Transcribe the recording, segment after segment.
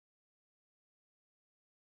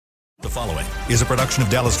The following is a production of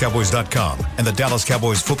DallasCowboys.com and the Dallas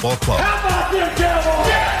Cowboys Football Club. How about them Cowboys?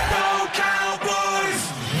 Yeah, go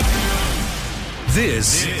Cowboys!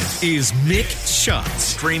 This is Mick Shots,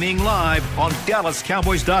 streaming live on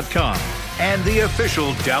DallasCowboys.com and the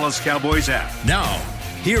official Dallas Cowboys app. Now,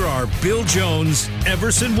 here are Bill Jones,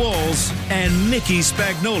 Everson Walls, and Mickey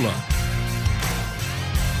Spagnola.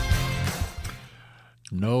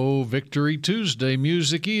 No Victory Tuesday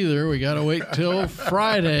music either. We got to wait till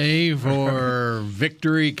Friday for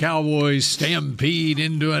Victory Cowboys stampede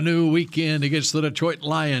into a new weekend against the Detroit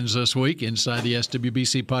Lions this week inside the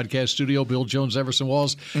SWBC podcast studio. Bill Jones, Everson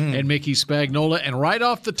Walls, and Mickey Spagnola. And right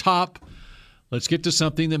off the top, let's get to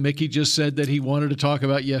something that Mickey just said that he wanted to talk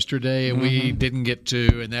about yesterday and we didn't get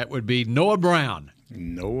to, and that would be Noah Brown.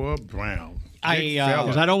 Noah Brown.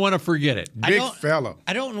 Because I don't want to forget it. Big fella.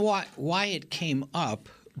 I don't know why it came up,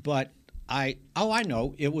 but I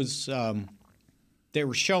know. It was they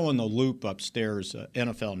were showing the loop upstairs,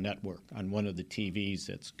 NFL Network, on one of the TVs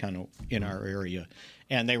that's kind of in our area,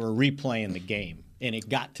 and they were replaying the game, and it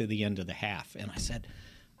got to the end of the half, and I said,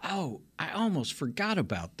 oh, I almost forgot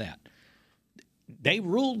about that. They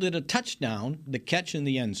ruled it a touchdown, the catch in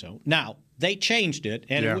the end zone. Now, they changed it,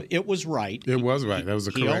 and it was right. It was right. That was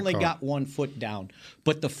a correct He only call. got 1 foot down.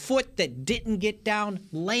 But the foot that didn't get down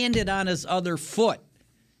landed on his other foot.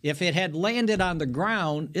 If it had landed on the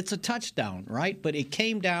ground, it's a touchdown, right? But it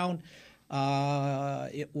came down.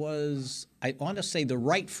 It was, I want to say, the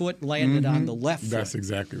right foot landed on the left foot. That's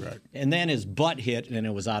exactly right. And then his butt hit, and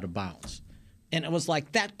it was out of bounds. And it was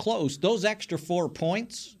like that close. Those extra 4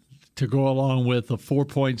 points. To go along with the 4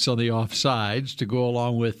 points on the offsides, to go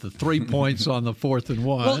along with the 3 points on the 4th and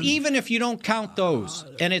 1. Well, even if you don't count those,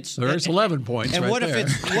 and it's there's 11 points. And right what there.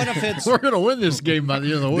 if it's We're going to win this game by the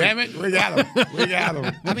end of the week. Damn it, we got him. We got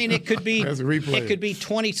him. I mean, it could be That's a replay. it could be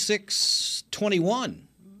 26-21,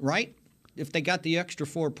 right? If they got the extra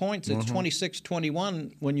 4 points, it's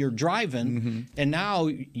 26-21 when you're driving, and now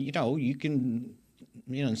you can.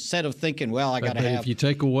 Instead of thinking, well, I got to have. If you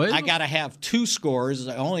take away, I got to have 2 scores.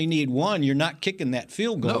 I only need 1. You're not kicking that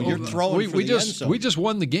field goal. You're throwing for the end zone. We just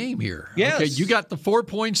won the game here. Yes. Okay, you got the 4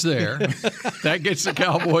 points there. That gets the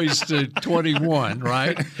Cowboys to 21,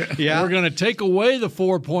 right? Yeah. We're going to take away the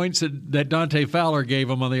 4 points that Dante Fowler gave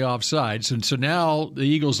them on the offsides. And so now the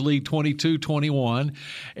Eagles lead 22-21.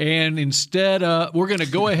 And instead, we're going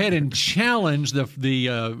to go ahead and challenge the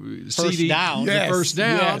First down. the first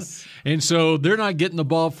down. Yes. And so they're not getting the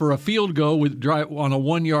ball for a field goal on a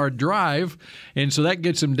 1-yard drive. And so that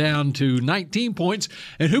gets them down to 19 points.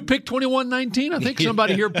 And who picked 21-19? I think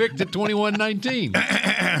somebody here picked it 21-19.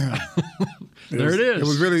 There it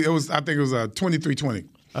is. I think it was 23-20.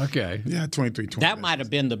 Okay. Yeah, 23-20. That might have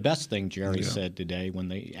been the best thing Jerry said today when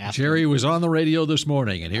they asked Jerry him. was on the radio this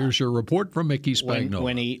morning, and here's your report from Mickey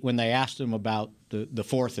Spagnola. When they asked him about the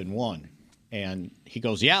 4th and 1, and he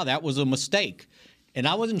goes, yeah, that was a mistake. And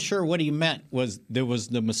I wasn't sure what he meant. There was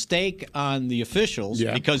the mistake on the officials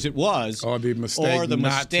because it was, or the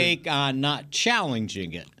mistake on not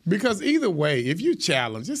challenging it. Because either way, if you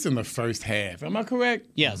challenge, it's in the first half. Am I correct?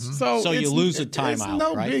 Yes. So you lose a timeout. It's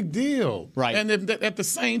no right? big deal. Right. And at the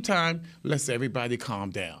same time, let's everybody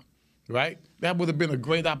calm down. Right? That would have been a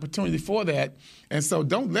great opportunity for that. And so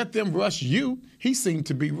don't let them rush you. He seemed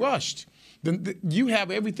to be rushed. Then you have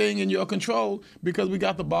everything in your control because we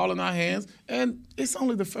got the ball in our hands, and it's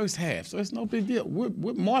only the first half, so it's no big deal.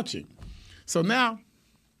 We're marching. So now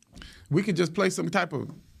we can just play some type of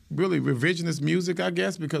really revisionist music, I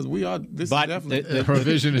guess, because this is definitely the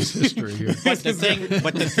revisionist history here. But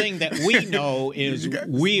the thing that we know is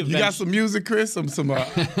you got some music, Chris, some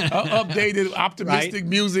updated, optimistic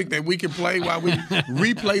music that we can play while we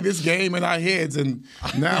replay this game in our heads, and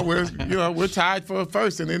now we're tied for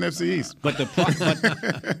first in the NFC East. But the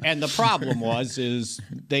problem is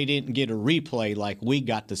they didn't get a replay like we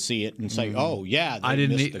got to see it and say, oh yeah, they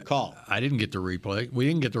missed the call. I didn't get the replay. We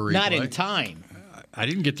didn't get the replay. Not in time. I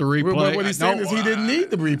didn't get the replay. Well, what he's saying is he didn't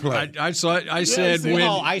need the replay. I said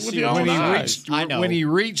when he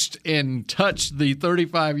reached and touched the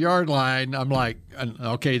 35-yard line, I'm like,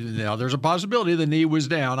 okay, now there's a possibility the knee was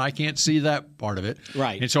down. I can't see that part of it.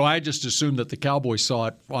 Right. And so I just assumed that the Cowboys saw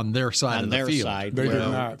it on their side of the field. They did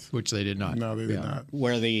not. Which they did not. No, they did not.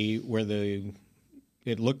 Where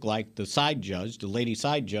it looked like the lady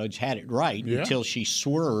side judge had it right until she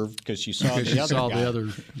swerved because she saw the other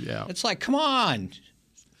guy. It's like, come on.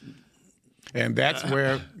 And that's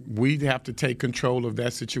where we'd have to take control of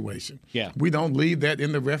that situation. Yeah. We don't leave that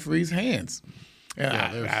in the referee's hands. And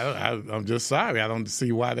I'm just sorry. I don't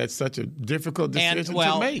see why that's such a difficult decision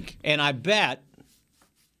to make. And I bet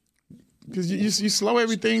because you slow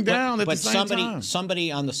everything down at the same time. But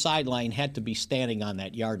somebody on the sideline had to be standing on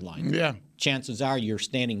that yard line. Yeah. Chances are you're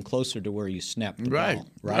standing closer to where you snapped the ball,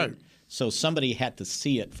 right? So somebody had to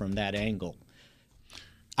see it from that angle.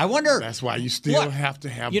 I wonder. That's why you still have to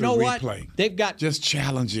have the replay. What? They've got just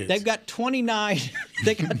challenges. They've got 29.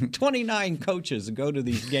 They got 29 coaches that go to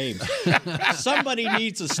these games. Somebody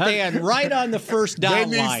needs to stand right on the first down line.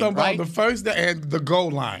 They need somebody on the first and the goal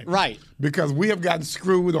line, right? Because we have gotten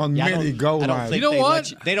screwed on many goal lines. You know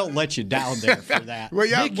what? They don't let you down there for that. Well,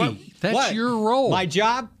 yeah, Mickey, that's your role. My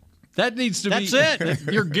job. That needs to be. That's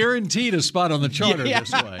it. You're guaranteed a spot on the charter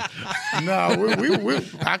this way. No,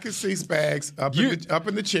 I can see Spags up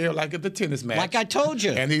in the chair like at the tennis match. Like I told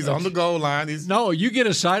you. And he's on the goal line. No, you get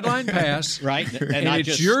a sideline pass, right? And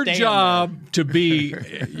it's your job to be.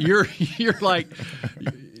 You're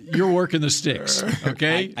working the sticks,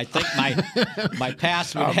 okay? I think my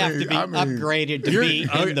pass would have to be upgraded to be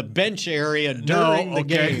in the bench area during the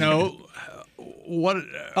game. No. What?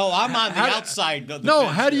 Oh, I'm on the outside.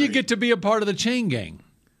 How do you get to be a part of the chain gang?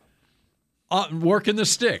 Working the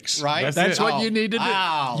sticks, right? That's what you need to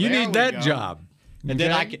do. You need that job, and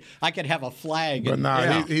then I could have a flag. But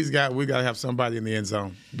we got to have somebody in the end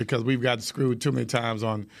zone because we've gotten screwed too many times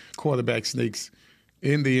on quarterback sneaks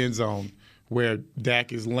in the end zone where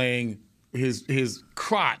Dak is laying his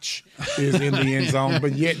crotch is in the end zone,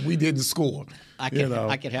 but yet we didn't score. I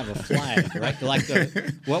could have a flag, right? Like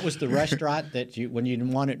what was the restaurant that when you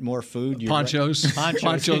wanted more food? Pancho's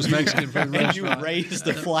Mexican food and you raised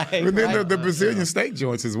the flag. And then the Brazilian steak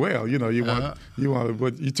joints as well. You want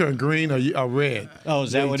you turn green or red. Oh,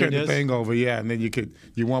 is that what it is? You turn the thing over, and then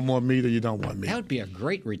you want more meat or you don't want meat. That would be a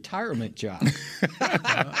great retirement job.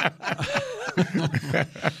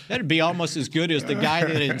 That'd be almost as good as the guy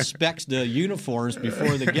that inspects the uniforms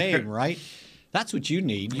before the game, right? That's what you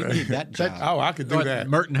need. You need that job. I could do that.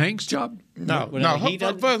 Merton Hanks' job? No.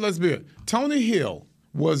 First, let's be it. Tony Hill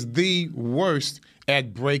was the worst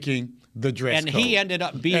at breaking the dress code. And he ended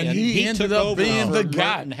up being the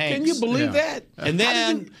guy. Can you believe that? And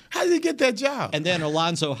then how did he get that job? And then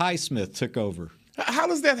Alonzo Highsmith took over. How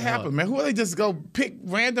does that happen, man? Who are they just go pick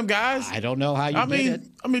random guys? I don't know how you did it.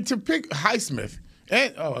 I mean, to pick Highsmith.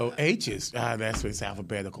 And H's. That's it's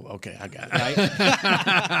alphabetical. Okay, I got it.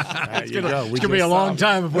 It's going to be a long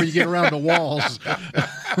time before you get around the walls.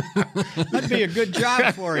 That'd be a good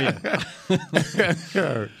job for you.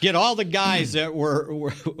 Get all the guys that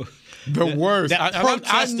were the worst. That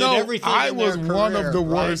protested everything. I was one of the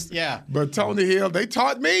worst. Right? Yeah. But Tony Hill, they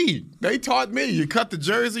taught me. You cut the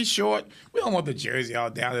jersey short. We don't want the jersey all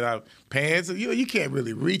down in our pants. You can't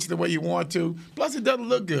really reach the way you want to. Plus, it doesn't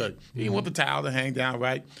look good. You want the towel to hang down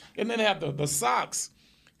right. And then the socks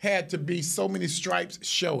had to be so many stripes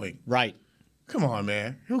showing. Right. Come on,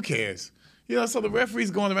 man. Who cares? So the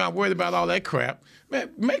referee's going around worried about all that crap.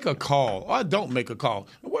 Man, make a call or don't make a call.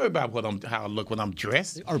 Don't worry about how I look when I'm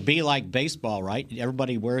dressed. Or be like baseball, right?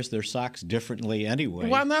 Everybody wears their socks differently anyway.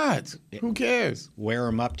 Why not? Who cares? Wear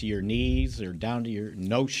them up to your knees or down to your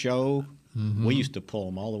no-show. Mm-hmm. We used to pull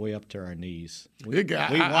them all the way up to our knees. We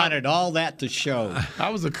I wanted all that to show. I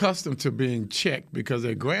was accustomed to being checked because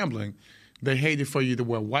at Grambling, they hated for you to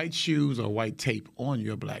wear white shoes or white tape on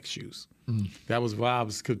your black shoes. That was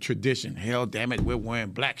Rob's tradition. Hell, damn it, we're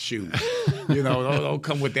wearing black shoes. Don't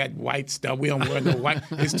come with that white stuff. We don't wear no white.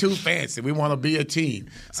 It's too fancy. We want to be a team.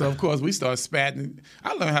 So, of course, we started spatting.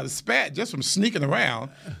 I learned how to spat just from sneaking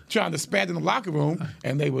around, trying to spat in the locker room,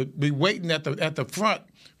 and they would be waiting at the front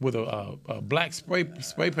with a black spray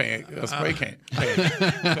paint in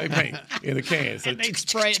a can. So they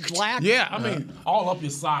spray it black? Yeah, I mean, all up your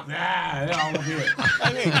sock. All up here.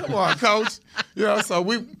 I mean, come on, coach.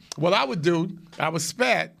 So what I would do, I would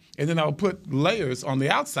spat, and then I would put layers on the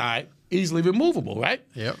outside, easily removable, right?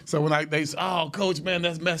 Yep. So when they say, "Oh, coach, man,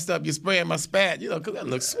 that's messed up. You're spraying my spat," because that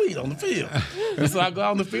looks sweet on the field. And so I go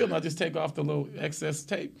out on the field and I just take off the little excess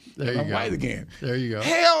tape. There you I'm go. white again. There you go.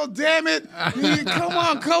 Hell, damn it! Come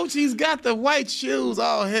on, coach. He's got the white shoes.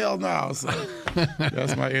 Oh, hell no! So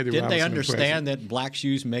that's my Eddie Didn't they Robinson understand impression. that black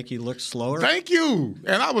shoes make you look slower? Thank you.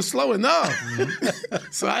 And I was slow enough.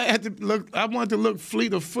 So I had to look. I wanted to look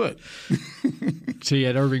fleet of foot. See,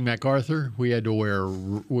 at Irving MacArthur, we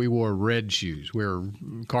wore red shoes. We were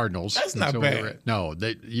Cardinals. That's not bad.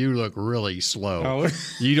 You look really slow. Oh.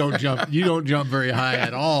 You don't jump very high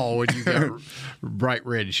at all when you got bright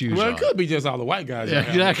red shoes Well, on. it could be just all the white guys. Yeah,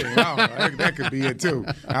 exactly. I don't know. That could be it too.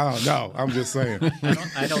 I don't know. I'm just saying.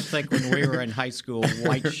 I don't think when we were in high school,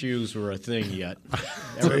 white shoes were a thing yet.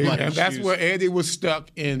 And that's where Eddie was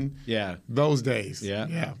stuck in those days.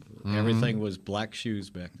 Yeah. Everything was black shoes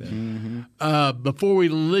back then. Before we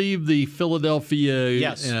leave the Philadelphia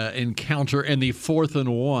Yes. encounter and the 4th and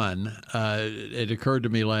 1, it occurred to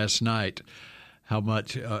me last night how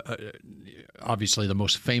much, obviously, the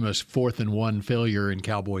most famous 4th and 1 failure in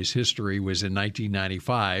Cowboys history was in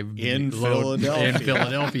 1995 In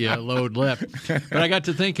Philadelphia. Load left. But I got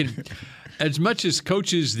to thinking, as much as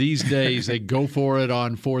coaches these days, they go for it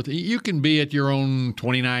on 4th. You can be at your own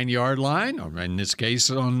 29-yard line, or in this case,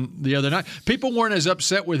 on the other night. People weren't as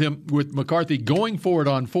upset with McCarthy going for it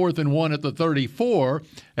on 4th and 1 at the 34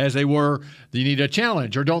 as they were, you need a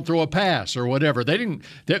challenge or don't throw a pass or whatever. They didn't.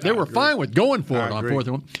 They were fine with going for it on 4th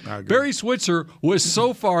and 1. Barry Switzer was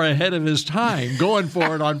so far ahead of his time going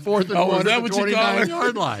for it on 4th and 1 at the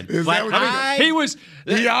 29-yard line. He was.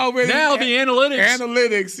 He already now the analytics.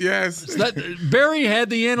 Analytics, yes. Barry had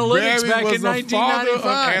the analytics Barry back was in the father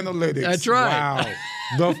 1995. of analytics. That's right. Wow.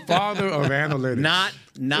 The father of analytics.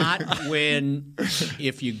 Not when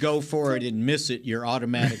if you go for it and miss it, you're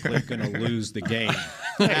automatically going to lose the game.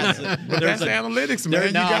 That's analytics, man.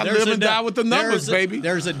 You got to live and die with the numbers, baby.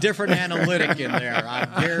 There's a different analytic in there. I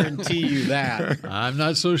guarantee you that. I'm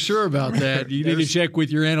not so sure about that. You need to check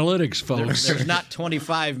with your analytics folks. There's not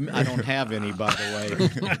 25. I don't have any, by the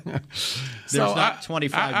way. There's not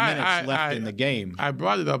 25 minutes left in the game. I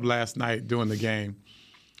brought it up last night during the game.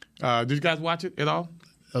 Did you guys watch it at all?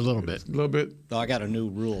 A little bit. A little bit. Oh, I got a new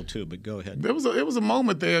rule too, but go ahead. It was a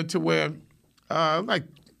moment there to where like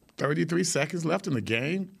 33 seconds left in the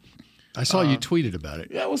game. I saw you tweeted about it.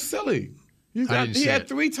 Yeah, it was silly. He didn't see had it.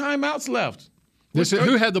 3 timeouts left.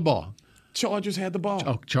 Who had the ball? Chargers had the ball.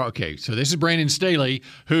 Oh, okay. So this is Brandon Staley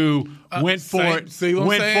who went for it. See what I'm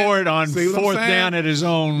went saying? for it on See what I'm 4th saying? down at his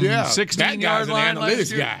own Yeah, 16-yard line. that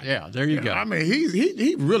guy's an analytics guy. Yeah, there you go. I mean,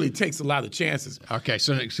 he really takes a lot of chances. Okay,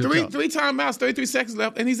 so Three timeouts, 33 seconds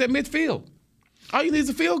left, and he's at midfield. All you need is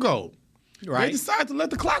a field goal. Right. They decided to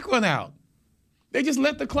let the clock run out. They just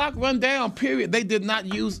let the clock run down, period. They did not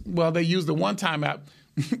use, they used the one timeout.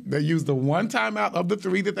 They used the one timeout of the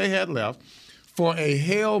 3 that they had left for a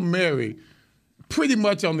Hail Mary pretty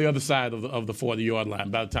much on the other side of the 40-yard line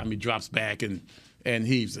by the time he drops back and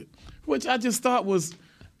heaves it, which I just thought was,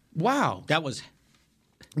 wow.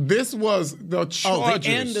 This was the Chargers. Oh, the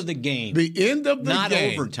end of the game. The end of the game. Not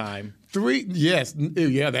overtime. 3, yes,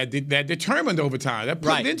 yeah, that determined overtime. That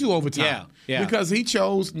put it into overtime. Yeah. Because he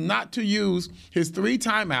chose not to use his 3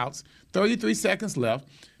 timeouts, 33 seconds left,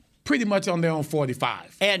 pretty much on their own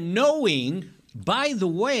 45. And knowing, by the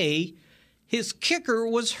way, his kicker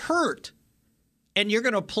was hurt. And you're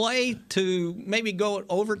going to play to maybe go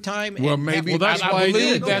overtime. Well, maybe that's I why he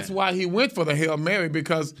believe did that's that. why he went for the Hail Mary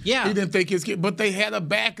because he didn't think his kicker. But they had a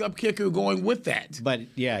backup kicker going with that. But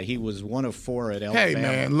yeah, he was 1 of 4 at Alabama. Hey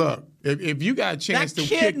man, look, if you got a chance that to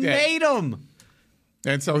kid kick that, made him.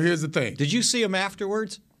 And so here's the thing. Did you see him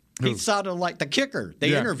afterwards? He sounded like the kicker.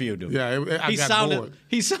 They interviewed him. Yeah, I got bored.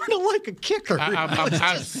 He sounded like a kicker.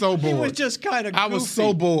 I'm so bored. He was just kind of goofy. I was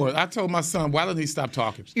so bored. I told my son, why doesn't he stop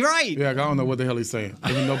talking? Right. Yeah, I don't know what the hell he's saying.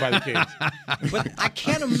 Even nobody cares. But I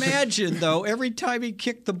can't imagine, though, every time he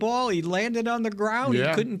kicked the ball, he landed on the ground. Yeah.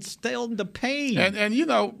 He couldn't stand the pain. And you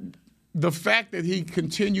know, the fact that he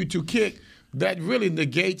continued to kick, that really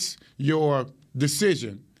negates your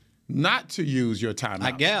decision not to use your timeout.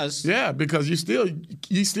 I guess. Yeah, because you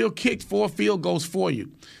still kicked 4 field goals for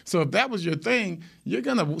you. So if that was your thing, you're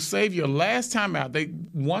gonna save your last timeout.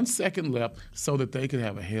 1 second left so that they could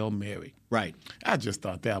have a Hail Mary. Right. I just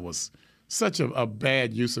thought that was such a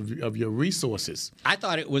bad use of your resources. I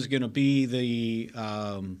thought it was going to be the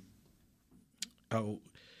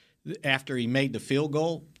after he made the field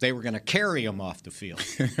goal, they were going to carry him off the field.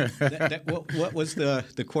 What was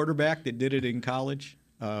the quarterback that did it in college?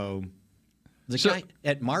 Guy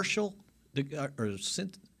at Marshall,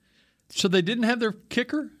 So they didn't have their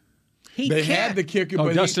kicker? They had the kicker,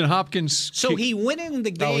 but Dustin Hopkins. So he went in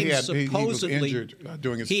the game supposedly. He was injured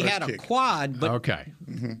during his he first had a kick. quad, but Okay.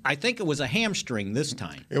 I think it was a hamstring this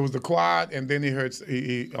time. It was the quad, and then he hurts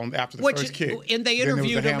after the first kick. And they then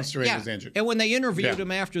interviewed it was the him. hamstring was injured. And when they interviewed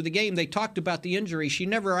him after the game, they talked about the injury. She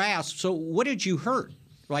never asked, so what did you hurt?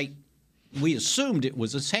 Like, we assumed it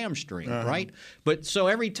was his hamstring, right? But so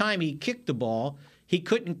every time he kicked the ball, he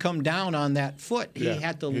couldn't come down on that foot. He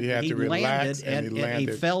had to relax, and he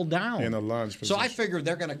fell down in a lunge position. So I figured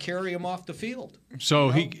they're going to carry him off the field. So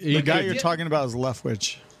The guy you're talking about is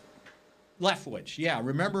Leftwich. Leftwich, yeah.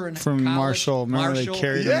 Remember in from college? Marshall. Remember they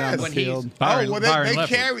carried him down the when field. They Leftwich.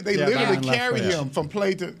 carried. They Yeah, literally Byron carried Leftwich. him from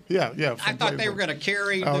play to I thought they were going to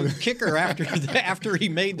carry the kicker after he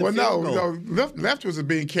made the field goal. Left was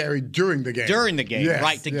being carried during the game. During the game, Yes,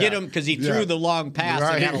 right, to get him because he threw the long pass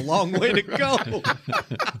and had a long way to go.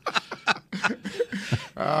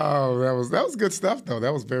 Oh, that was good stuff, though.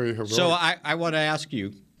 That was very heroic. So I want to ask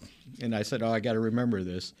you, and I said, I got to remember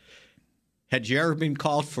this. Had you ever been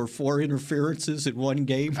called for 4 interferences in one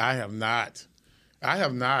game? I have not.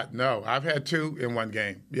 No, I've had 2 in one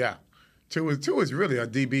game. Yeah, 2 is really a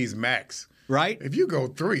DB's max. Right. If you go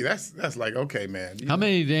 3, that's like, okay, man. How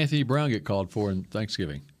many did Anthony Brown get called for in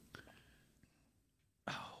Thanksgiving?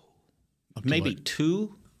 Maybe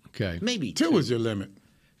 2. Okay. Maybe 2 is your limit.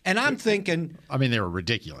 And I'm thinking. I mean, they were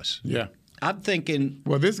ridiculous. Yeah. I'm thinking.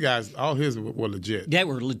 Well, this guy's all his were legit. They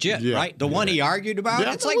were legit, Yeah, right? The one he argued about.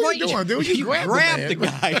 Yeah, It's what like, are you doing, dude? You grabbed the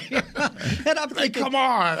grabbed guy. And I'm Like, thinking, come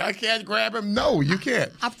on, I can't grab him. No, you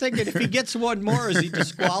can't. I'm thinking if he gets one more, is he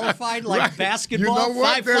disqualified like Right. basketball? You know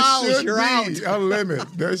what? 5 There fouls, should you're be out. a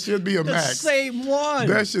limit. There should be a The max. same one.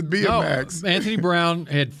 There should be a No, max. Anthony Brown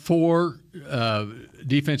had 4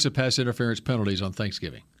 defensive pass interference penalties on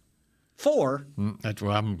Thanksgiving. 4. That's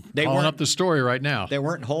why I'm They calling weren't- up the story right now. They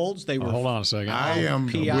weren't holds. They were. Hold on a second. I am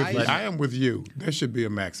PIs? with you. There should be a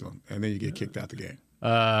maximum, and then you get kicked out the game.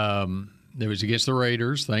 It was against the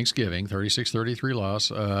Raiders, Thanksgiving, 36-33 loss.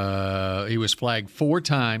 He was flagged 4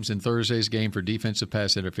 times in Thursday's game for defensive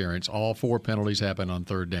pass interference. All 4 penalties happened on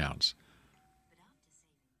 3rd downs.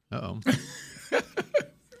 Uh-oh.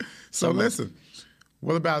 So listen,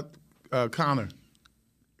 what about Connor?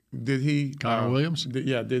 Did he Connor Williams?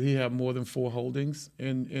 Did he have more than 4 holdings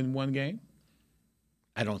in one game?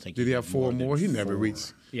 I don't think. Did he have 4 more? He never 4.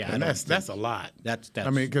 reached. Yeah, and I that's a lot. That's. I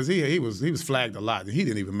mean, because he was flagged a lot. He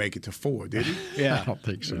didn't even make it to 4, did he? I Yeah. don't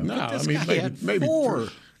think so. No, I This mean guy had maybe 4.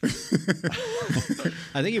 3.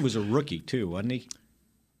 I think he was a rookie too, wasn't he?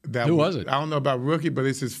 Who was it? I don't know about rookie, but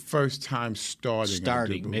it's his first time starting. I do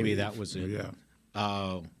Starting. Maybe believe. that was it.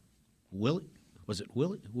 Yeah. Willie. Was it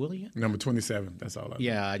William? Number 27. That's all I know.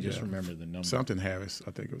 Yeah, I just remember the number. Something Harris.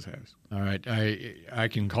 I think it was Harris. All right, I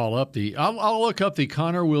can call up I'll look up the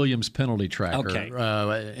Connor Williams penalty tracker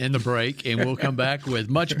in the break, and we'll come back with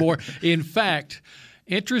much more. In fact,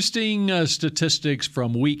 interesting statistics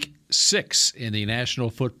from Week 6 in the National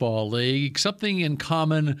Football League. Something in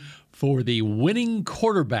common for the winning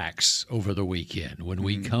quarterbacks over the weekend when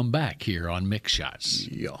we come back here on Mix Shots.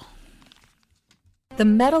 Yeah. The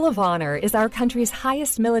Medal of Honor is our country's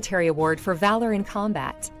highest military award for valor in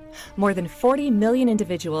combat. More than 40 million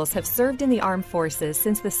individuals have served in the armed forces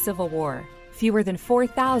since the Civil War. Fewer than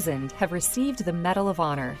 4,000 have received the Medal of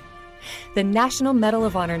Honor. The National Medal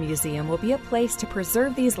of Honor Museum will be a place to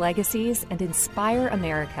preserve these legacies and inspire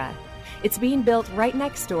America. It's being built right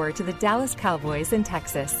next door to the Dallas Cowboys in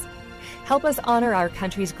Texas. Help us honor our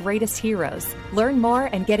country's greatest heroes. Learn more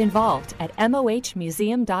and get involved at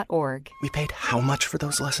mohmuseum.org. We paid how much for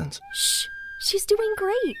those lessons? Shh, she's doing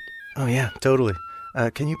great. Oh, yeah, totally.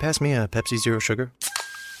 Can you pass me a Pepsi Zero Sugar?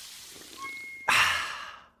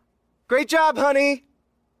 Great job, honey!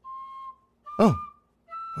 Oh,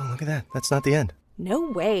 look at that. That's not the end. No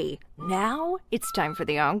way. Now it's time for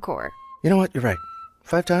the encore. You know what? You're right.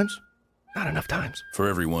 5 times? Not enough times. For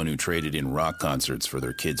everyone who traded in rock concerts for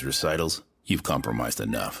their kids' recitals, you've compromised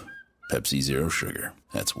enough. Pepsi Zero Sugar.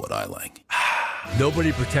 That's what I like.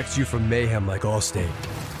 Nobody protects you from mayhem like Allstate.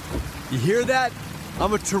 You hear that?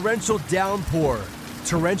 I'm a torrential downpour.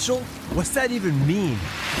 Torrential? What's that even mean?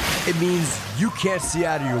 It means you can't see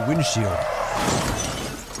out of your windshield.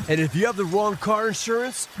 And if you have the wrong car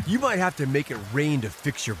insurance, you might have to make it rain to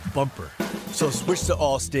fix your bumper. So switch to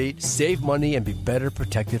Allstate, save money, and be better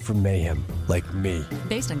protected from mayhem, like me.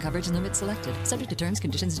 Based on coverage and limits selected, subject to terms,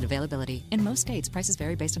 conditions, and availability. In most states, prices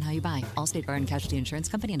vary based on how you buy. Allstate Bar and Casualty Insurance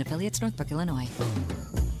Company and affiliates, Northbrook, Illinois.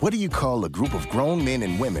 What do you call a group of grown men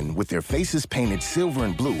and women with their faces painted silver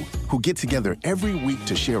and blue who get together every week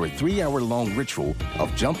to share a 3-hour-long ritual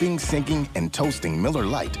of jumping, singing, and toasting Miller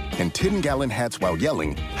Lite in 10-gallon hats while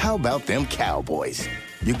yelling, "How about them Cowboys?"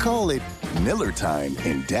 You call it Miller Time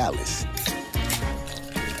in Dallas.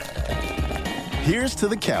 Here's to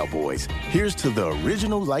the Cowboys. Here's to the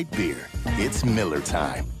original light beer. It's Miller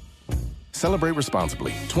Time. Celebrate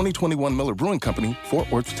responsibly. 2021 Miller Brewing Company, Fort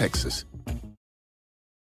Worth, Texas.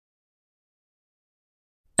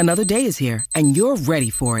 Another day is here, and you're ready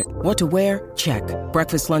for it. What to wear? Check.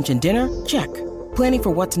 Breakfast, lunch, and dinner? Check. Planning for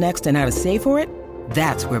what's next and how to save for it?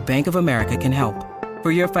 That's where Bank of America can help. For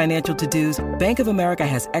your financial to-dos, Bank of America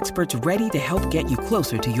has experts ready to help get you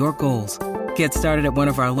closer to your goals. Get started at one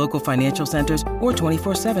of our local financial centers or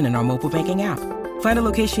 24/7 in our mobile banking app. Find a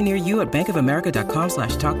location near you at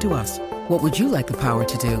bankofamerica.com/talktous. What would you like the power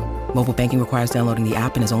to do? Mobile banking requires downloading the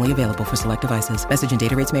app and is only available for select devices. Message and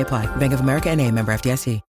data rates may apply. Bank of America N.A., member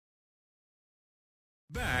FDIC.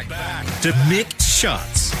 Back to Mixed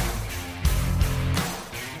Shots.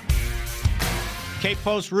 Cape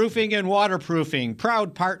Post Roofing and Waterproofing,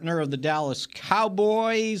 proud partner of the Dallas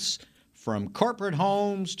Cowboys. From corporate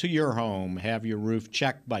homes to your home, have your roof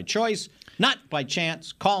checked by choice, not by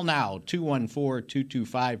chance. Call now,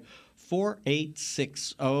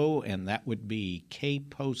 214-225-4860, and that would be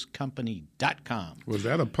kpostcompany.com. Was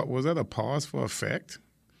that a pause for effect?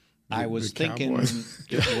 I was thinking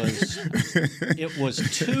it was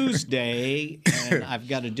Tuesday, and I've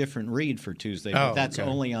got a different read for Tuesday, but that's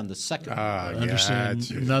only on the second.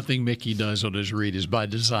 Understand, nothing Mickey does on his read is by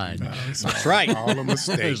design. That's right. All a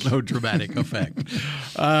mistake. There's no dramatic effect.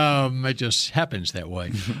 It just happens that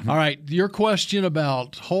way. All right, your question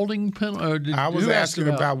about holding penalty. I was asking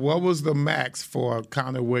about what was the max for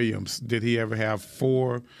Connor Williams. Did he ever have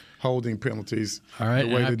 4 holding penalties? All right,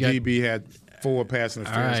 the way the DB had 4 pass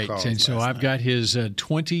interference calls. And so I've got his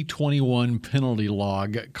 2021 penalty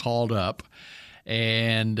log called up,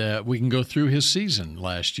 and we can go through his season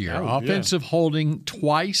last year. Offensive holding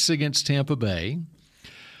twice against Tampa Bay.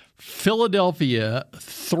 Philadelphia,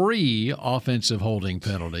 3 offensive holding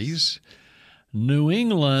penalties. New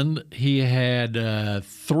England, he had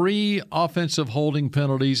 3 offensive holding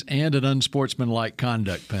penalties and an unsportsmanlike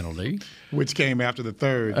conduct penalty. Which came after the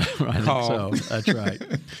third call. So that's right.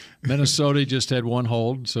 Minnesota just had 1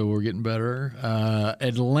 hold, so we're getting better.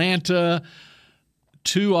 Atlanta,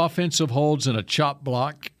 2 offensive holds and a chop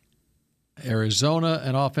block. Arizona,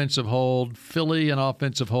 an offensive hold. Philly, an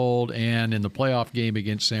offensive hold. And in the playoff game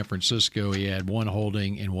against San Francisco, he had 1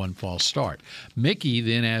 holding and 1 false start. Mickey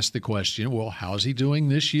then asked the question, well, how's he doing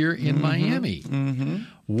this year in Miami?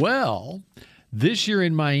 Well, this year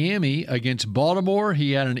in Miami against Baltimore,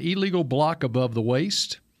 he had an illegal block above the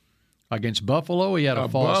waist. Against Buffalo, he had a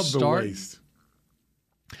false start.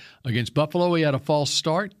 Against Buffalo, he had a false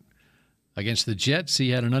start. Against the Jets, he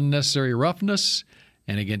had an unnecessary roughness.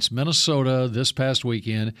 And against Minnesota this past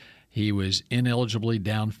weekend, he was inelibly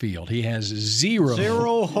downfield. He has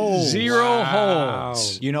 0 holds. 0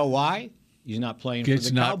 holds. You know why? He's not playing for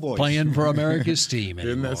the Cowboys. Not playing for America's team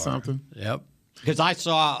anymore. Isn't that something? Yep. Because I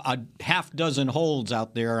saw a half dozen holds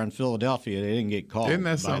out there on Philadelphia. They didn't get called. Isn't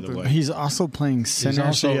that something? By the way. He's also playing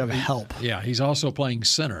center, so you have help. Yeah, he's also playing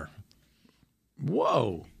center.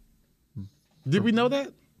 Whoa. Did we know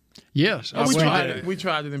that? Yes. We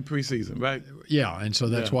tried it in preseason, right? Yeah, and so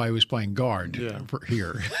that's why he was playing guard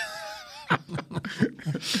here.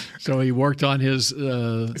 So he worked on his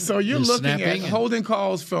So you're his looking snapping at holding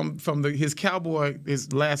calls from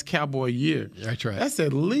his last Cowboy year. That's right. That's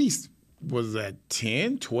at least, was that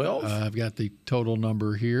 10, 12? I've got the total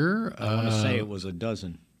number here. I want to say it was a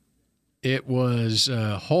dozen. It was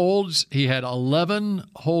holds. He had 11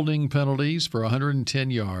 holding penalties for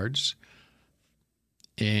 110 yards.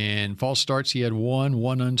 And false starts, he had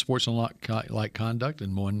 1 unsportsmanlike conduct,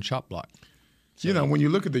 and 1 chop block. So, when you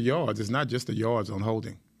look at the yards, it's not just the yards on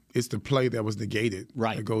holding. It's the play that was negated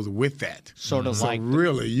that goes with that. Sort of like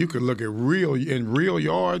really, you could look at real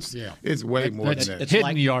yards. Yeah. It's way more than that. It's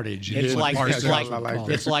hidden yardage. It's like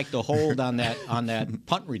the hold on that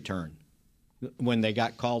punt return when they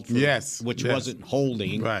got called for, which wasn't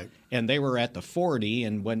holding. Right. And they were at the 40,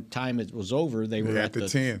 and when time it was over, they were at the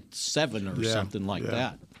 10. 7 or something like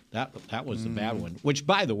that. That was the bad one. Which,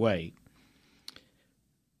 by the way,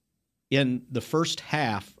 in the first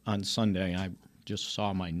half on Sunday, I just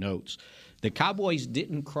saw my notes, the Cowboys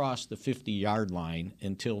didn't cross the 50-yard line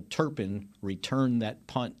until Turpin returned that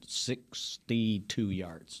punt 62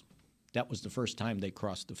 yards. That was the first time they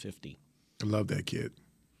crossed the 50. I love that kid.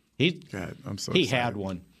 I'm so he excited. had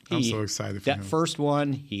one. I'm so excited for him. That first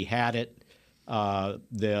one, he had it.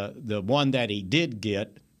 The one that he did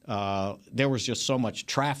get, there was just so much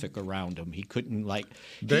traffic around him. He couldn't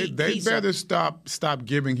They better stop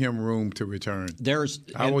giving him room to return.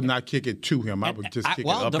 I would not kick it to him. I would just kick it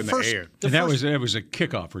up in the air. And that was a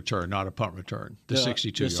kickoff return, not a punt return. The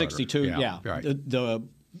 62. The 62. Yeah. Right.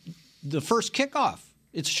 The first kickoff.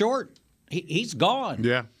 It's short. He's gone.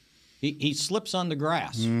 Yeah. He slips on the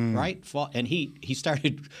grass, right? And he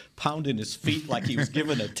started pounding his feet like he was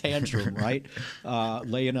giving a tantrum, right?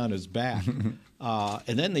 Laying on his back.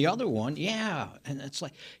 And then the other one, and it's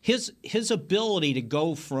like his ability to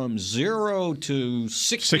go from 0 to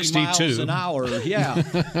 60 miles an hour, he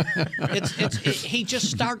just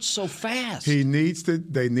starts so fast. They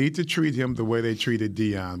need to treat him the way they treated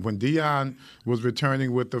Deion. When Deion was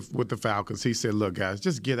returning with the Falcons, he said, "Look, guys,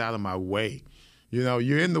 just get out of my way. You know,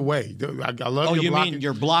 you're in the way. I love your blocking." Mean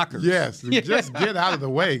your blockers? Yes, just get out of the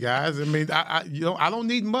way, guys. I mean, I don't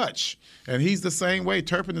need much, and he's the same way.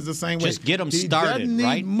 Turpin is the same way. Just get him started, He doesn't need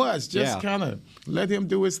right? much. Just kind of let him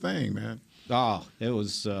do his thing, man. Oh, it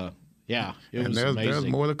was, it was amazing. There's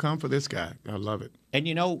more to come for this guy. I love it. And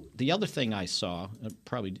the other thing I saw,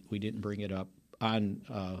 probably we didn't bring it up on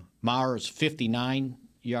Maher's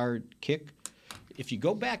 59-yard kick. If you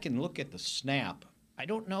go back and look at the snap. I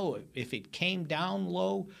don't know if it came down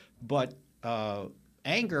low, but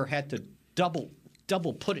Anger had to double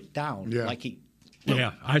put it down. Yeah. Like he.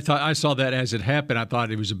 Yeah, I saw that as it happened. I thought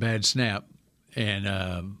it was a bad snap, and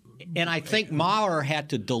I think Maher had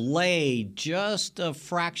to delay just a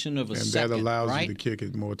fraction of a second. And that allows right? you to kick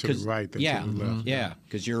it more to the right than to the left. Yeah,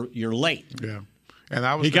 because you're late. Yeah,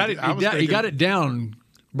 and he got it down.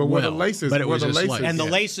 But where the laces, and the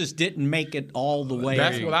laces didn't make it all the way.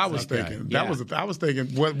 That's what I was thinking. I was thinking.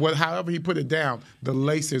 However he put it down, the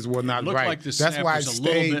laces were not right. Like the snap was a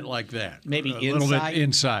little bit like that. Maybe a little bit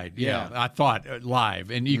inside. Yeah, I thought live,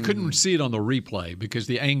 and you couldn't see it on the replay because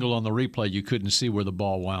the angle on the replay you couldn't see where the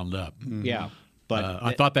ball wound up. Yeah. But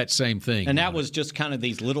I thought that same thing. And that was just kind of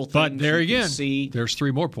these little things. But there again, see. There's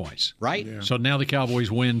 3 more points. Right? Yeah. So now the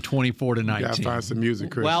Cowboys win 24-19. You gotta find some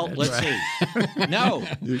music, Chris. Well, let's see. No,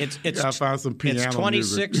 it's gotta find some piano it's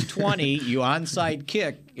 26-20. You onside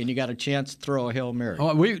kick, and you got a chance to throw a Hail Mary.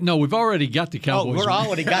 Oh, we've already got the Cowboys. Oh, we've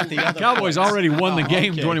already got the other Cowboys points. already won the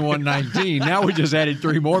game 21-19. Okay. Now we just added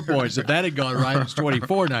 3 more points. If that had gone right, it's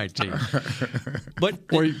 24-19. But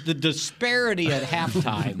the disparity at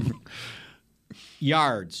halftime.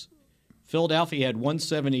 Yards. Philadelphia had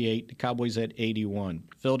 178. The Cowboys had 81.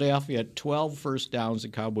 Philadelphia had 12 first downs. The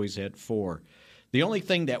Cowboys had 4. The only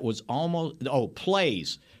thing that was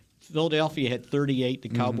plays. Philadelphia had 38. The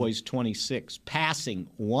Cowboys 26. Passing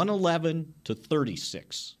 111 to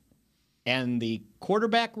 36. And the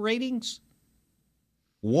quarterback ratings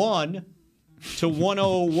 1 to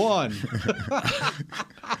 101.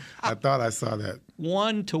 I thought I saw that.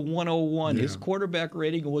 1 to 101. Yeah. His quarterback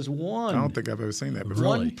rating was 1. I don't think I've ever seen that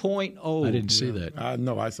before. 1.0. I didn't see that.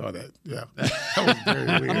 No, I saw that. Yeah. That was very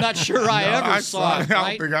weird. I'm not sure I ever saw it.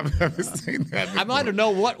 I don't think I've ever seen that before. I might have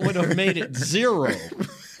known what would have made it 0.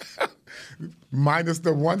 Minus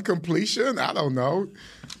the 1 completion? I don't know.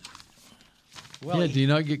 Well, do you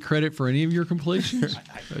not get credit for any of your completions? I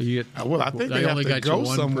think they have to go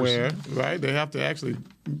somewhere, right? They have to actually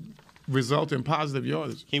result in positive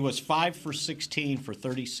yardage. He was 5 for 16 for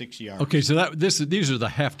 36 yards. Okay, so these are the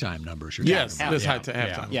halftime numbers. Yes, this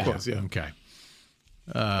halftime. Of course, yeah. Okay.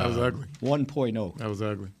 That was ugly. 1.0. That was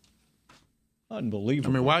ugly. Unbelievable.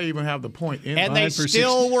 I mean, why even have the point in? And they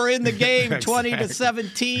still were in the game,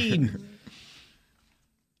 20-17.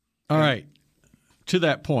 All right. To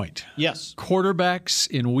that point. Yes. Quarterbacks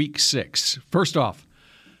in Week 6. First off,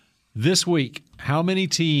 this week, how many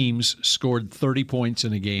teams scored 30 points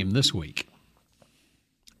in a game this week?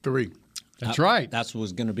 3. That's right. That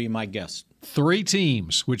was going to be my guess. 3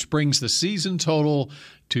 teams, which brings the season total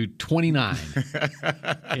to 29.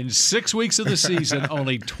 In 6 weeks of the season,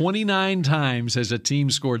 only 29 times has a team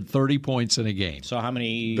scored 30 points in a game. So how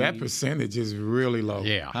many? That percentage is really low.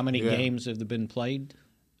 Yeah. How many games have there been played?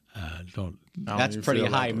 That's pretty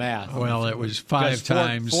high math. Well, it was 5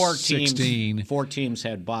 times 16. 4 teams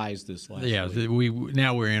had byes this last week.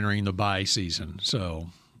 Now we're entering the bye season, so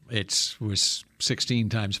it was 16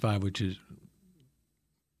 times 5, which is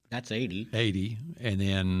that's 80. 80, and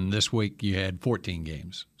then this week you had 14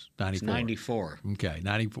 games. 94. It's 94. Okay,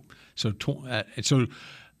 94. So so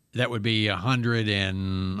that would be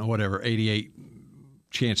 88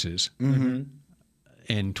 chances. Mm-hmm.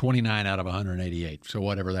 And 29 out of 188. So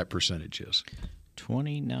whatever that percentage is.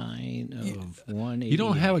 29 of 188. You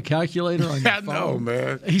don't have a calculator on your phone? No,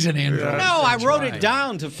 man. He's an Android. No, I wrote it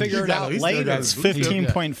down to figure it out later. It's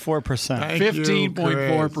 15.4%.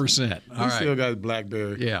 15.4%. All right. Still got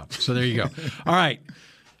BlackBerry. Yeah, so there you go. All right.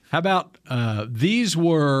 How about these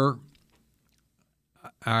were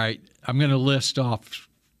 – all right, I'm going to list off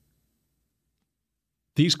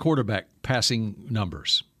these quarterback passing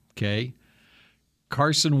numbers, okay?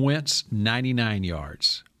 Carson Wentz, 99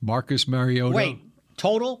 yards. Marcus Mariota. Wait,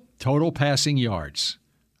 total? Total passing yards.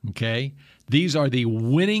 Okay? These are the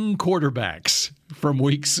winning quarterbacks from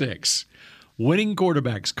Week 6. Winning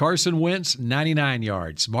quarterbacks: Carson Wentz, 99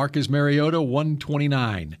 yards. Marcus Mariota,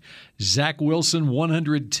 129. Zach Wilson,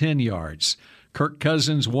 110 yards. Kirk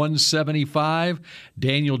Cousins, 175.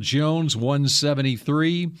 Daniel Jones,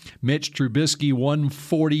 173. Mitch Trubisky,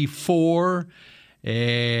 144.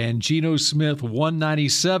 And Geno Smith,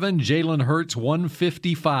 197. Jalen Hurts,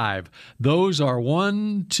 155. Those are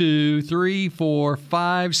 1, 2, 3, 4,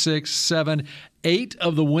 5, 6, 7, 8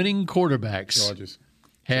 of the winning quarterbacks. Chargers.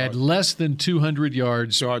 Had less than 200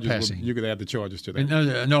 yards passing. You could add the Chargers to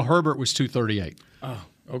that. No, Herbert was 238. Oh,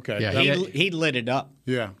 okay. Yeah, he lit it up.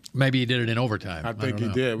 Yeah. Maybe he did it in overtime. I think he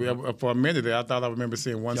did. For a minute there, I thought I remember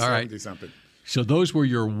seeing 170 something. So those were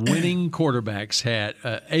your winning quarterbacks. Had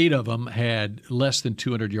 8 of them had less than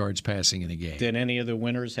 200 yards passing in a game. Did any of the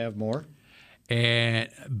winners have more? And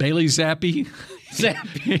Bailey Zappi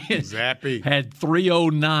had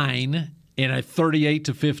 309 in a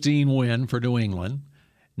 38-15 win for New England.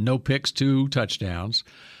 No picks, 2 touchdowns.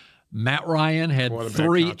 Matt Ryan had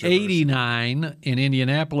 389 in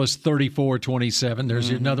Indianapolis, 34-27. There's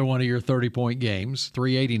another one of your 30-point games,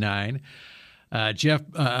 389.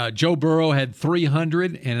 Joe Burrow had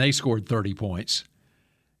 300, and they scored 30 points.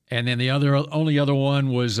 And then the only other one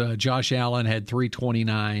was Josh Allen had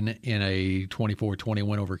 329 in a 24-20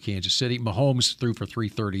 win over Kansas City. Mahomes threw for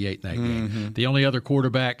 338 in that game. The only other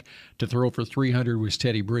quarterback to throw for 300 was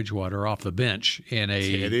Teddy Bridgewater off the bench in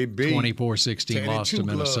a 24-16 loss to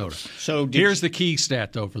Minnesota. So here's the key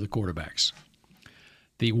stat, though, for the quarterbacks.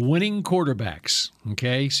 The winning quarterbacks,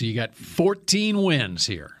 okay, so you got 14 wins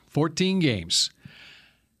here, 14 games.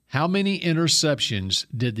 How many interceptions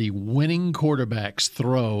did the winning quarterbacks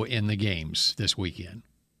throw in the games this weekend?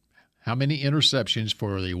 How many interceptions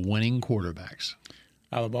for the winning quarterbacks?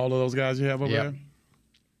 Out of all of those guys you have over there?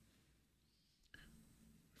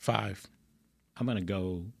 5. I'm going to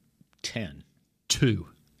go 10. 2.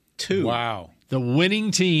 Wow. The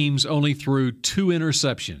winning teams only threw 2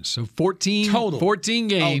 interceptions. So 14 total. 14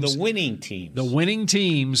 games. Oh, the winning teams. The winning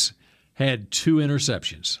teams had 2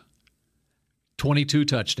 interceptions. 22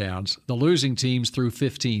 touchdowns. The losing teams threw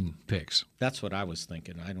 15 picks. That's what I was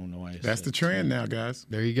thinking. I don't know why. That's the trend now, guys.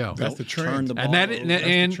 There you go. That's the trend. The ball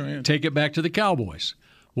and take it back to the Cowboys.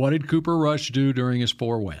 What did Cooper Rush do during his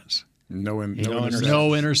 4 wins? No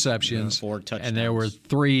interceptions. 4 touchdowns. And there were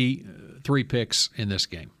 3 picks in this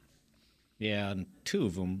game. Yeah, and 2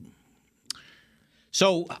 of them.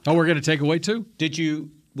 So, we're going to take away 2? Did you?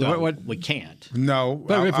 Well, we can't. No.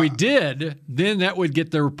 But if we did, then that would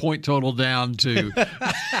get their point total down to.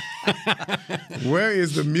 Where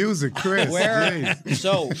is the music, Chris?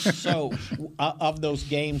 So of those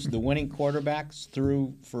games, the winning quarterbacks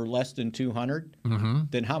threw for less than 200.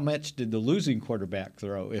 Then how much did the losing quarterback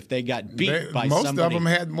throw if they got beat by most somebody? Most of them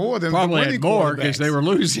had more than probably the winning had more because they were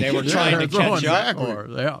losing. They were trying to catch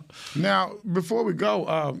up. Now, before we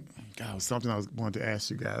go. God, something I wanted to ask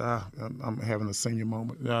you guys. I'm having a senior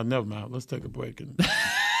moment. Never mind. Let's take a break, and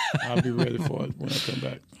I'll be ready for it when I come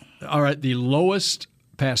back. All right. The lowest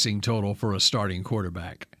passing total for a starting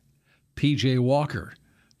quarterback, P.J. Walker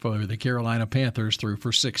for the Carolina Panthers threw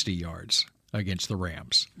for 60 yards against the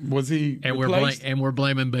Rams. Was he replaced? We're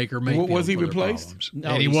blaming Baker Mayfield. Was he for replaced? No,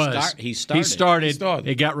 and he was. He started.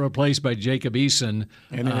 It got replaced by Jacob Eason,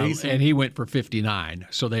 and he went for 59.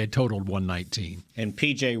 So they had totaled 119. And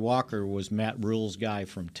P.J. Walker was Matt Rule's guy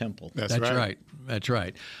from Temple. That's right. That's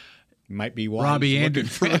right. Might be why he's looking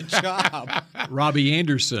for a job. Robbie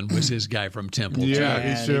Anderson was his guy from Temple. Yeah,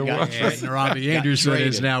 he sure was. And Robbie Anderson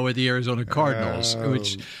is now with the Arizona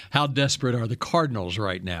Cardinals. How desperate are the Cardinals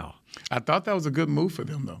right now? I thought that was a good move for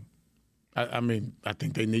them, though. I mean, I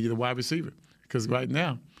think they needed a wide receiver because right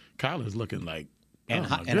now, Kyler's looking like and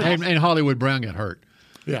Hollywood Brown got hurt.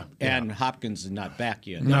 Yeah, and Hopkins is not back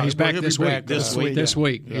yet. No, he's back this week. This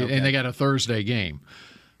week, and they got a Thursday game.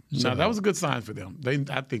 So that was a good sign for them.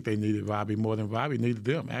 I think they needed Robbie more than Robbie needed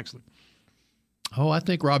them, actually. Oh, I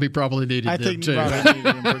think Robbie probably needed them too. Robbie needed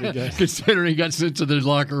them pretty good. Considering he got sent to the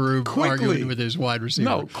locker room arguing with his wide receiver.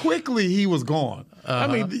 No, quickly he was gone. I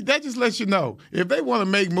mean, that just lets you know if they want to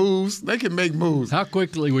make moves, they can make moves. How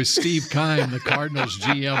quickly was Steve Keim, the Cardinals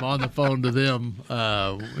GM, on the phone to them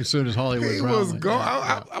as soon as Hollywood Brown was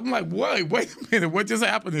gone? I'm like, wait a minute, what just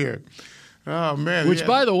happened here? Oh, man. Which,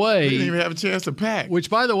 by the way, he didn't even have a chance to pack. Which,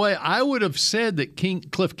 by the way, I would have said that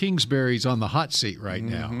Cliff Kingsbury's on the hot seat right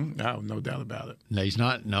now. Oh, no doubt about it. No, he's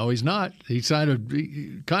not. No, he's not. He signed a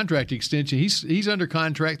contract extension. He's under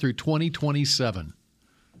contract through 2027.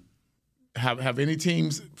 Have any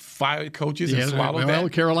teams fired coaches and swallowed that? Well,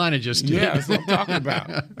 Carolina just did. Yeah, that's what I'm talking about.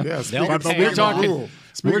 Yeah,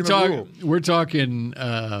 we're talking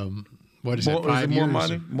what is it, 5 is it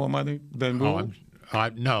years? More money than Rule?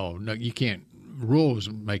 No, you can't. Rule's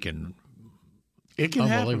making it can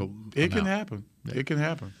unbelievable happen. It can happen. It can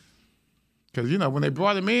happen. Because, when they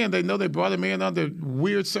brought him in, they know they brought him in under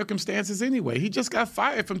weird circumstances anyway. He just got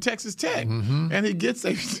fired from Texas Tech. And he gets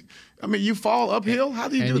you fall uphill? How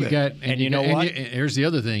do you do that? Here's the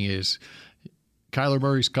other thing is Kyler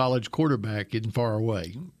Murray's college quarterback isn't far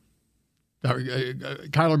away.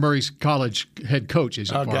 Kyler Murray's college head coach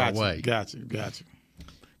isn't far away. Gotcha.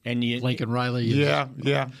 And Lincoln Riley.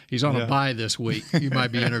 He's on a bye this week. You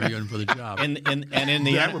might be interviewing for the job. And in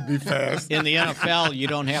the that would be fast. In the NFL, you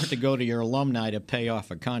don't have to go to your alumni to pay off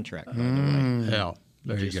a contract. By the way. Hell,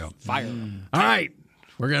 there you go. Fire them. All right,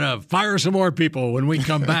 we're gonna fire some more people when we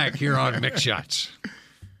come back here on Mix Shots.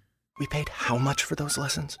 We paid how much for those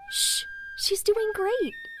lessons? Shh, she's doing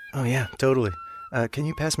great. Oh yeah, totally. Can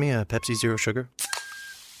you pass me a Pepsi Zero Sugar?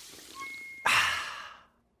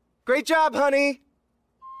 Great job, honey!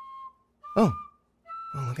 Oh,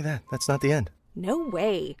 look at that. That's not the end. No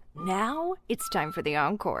way. Now it's time for the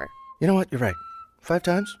encore. You know what? You're right. 5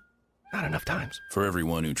 times? Not enough times. For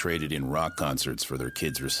everyone who traded in rock concerts for their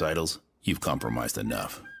kids' recitals, you've compromised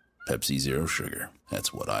enough. Pepsi Zero Sugar.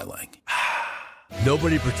 That's what I like.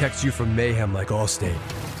 Nobody protects you from mayhem like Allstate.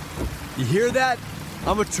 You hear that?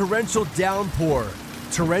 I'm a torrential downpour.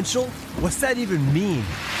 Torrential? What's that even mean?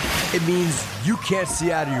 It means you can't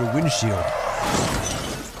see out of your windshield.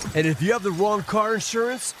 And if you have the wrong car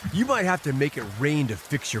insurance, you might have to make it rain to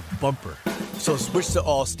fix your bumper. So switch to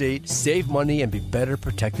Allstate, save money, and be better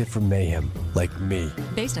protected from mayhem, like me.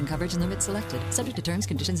 Based on coverage and limits selected, subject to terms,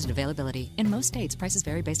 conditions, and availability. In most states, prices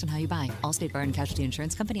vary based on how you buy. Allstate Bar and Casualty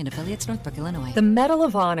Insurance Company and affiliates, Northbrook, Illinois. The Medal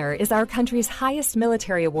of Honor is our country's highest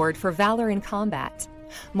military award for valor in combat.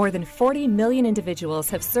 More than 40 million individuals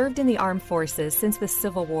have served in the armed forces since the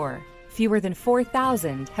Civil War. Fewer than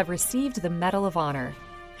 4,000 have received the Medal of Honor.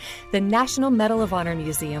 The National Medal of Honor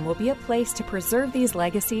Museum will be a place to preserve these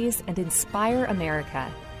legacies and inspire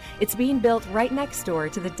America. It's being built right next door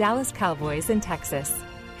to the Dallas Cowboys in Texas.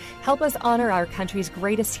 Help us honor our country's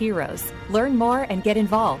greatest heroes. Learn more and get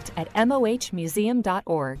involved at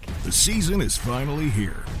mohmuseum.org. The season is finally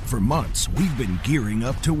here. For months, we've been gearing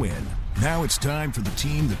up to win. Now it's time for the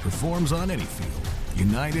team that performs on any field,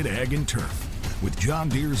 United Ag and Turf. With John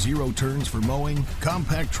Deere Zero Turns for mowing,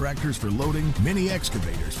 compact tractors for loading, mini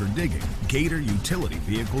excavators for digging, Gator utility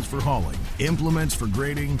vehicles for hauling, implements for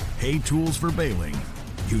grading, hay tools for baling.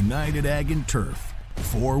 United Ag and Turf,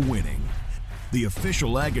 for winning. The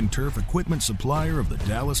official Ag and Turf equipment supplier of the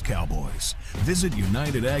Dallas Cowboys. Visit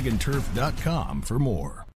UnitedAgAndTurf.com for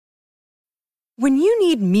more. When you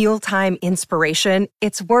need mealtime inspiration,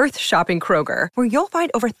 it's worth shopping Kroger, where you'll find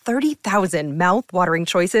over 30,000 mouth-watering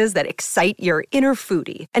choices that excite your inner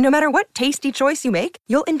foodie. And no matter what tasty choice you make,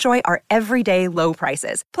 you'll enjoy our everyday low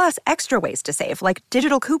prices, plus extra ways to save, like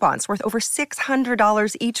digital coupons worth over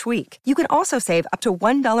 $600 each week. You can also save up to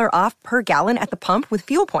 $1 off per gallon at the pump with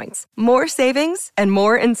fuel points. More savings and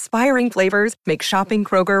more inspiring flavors make shopping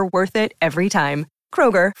Kroger worth it every time.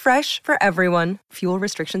 Kroger, fresh for everyone. Fuel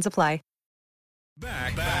restrictions apply.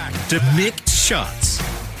 Back to Mixed Shots.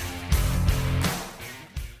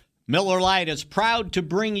 Miller Lite is proud to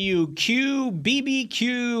bring you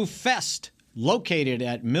QBBQ Fest, located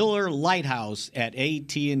at Miller Lighthouse at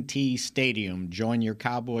AT&T Stadium. Join your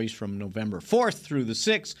Cowboys from November 4th through the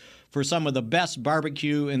 6th for some of the best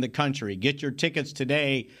barbecue in the country. Get your tickets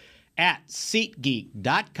today at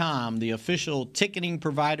SeatGeek.com, the official ticketing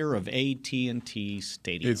provider of AT&T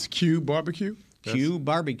Stadium. It's Q Barbecue? Q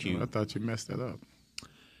Barbecue. Oh, I thought you messed that up.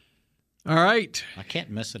 All right. I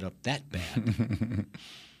can't mess it up that bad.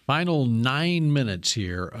 Final 9 minutes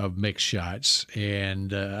here of Mixed Shots,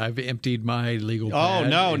 and I've emptied my legal pad. Oh,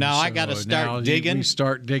 no. Now I got to start digging. We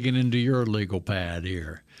start digging into your legal pad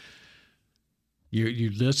here.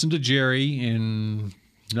 You listened to Jerry, and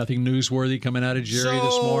nothing newsworthy coming out of Jerry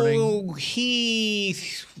this morning? So he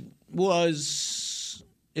was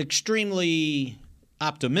extremely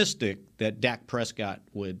optimistic that Dak Prescott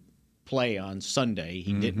would play on Sunday.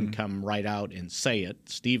 He didn't come right out and say it.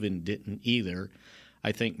 Steven didn't either.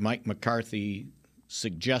 I think Mike McCarthy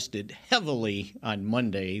suggested heavily on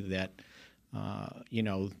Monday that,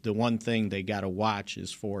 the one thing they got to watch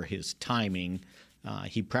is for his timing.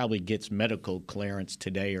 He probably gets medical clearance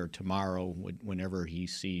today or tomorrow whenever he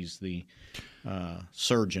sees the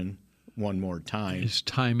surgeon one more time. His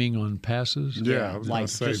timing on passes? Yeah, I was going to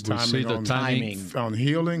say, did we see the timing on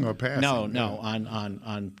healing or passing? No,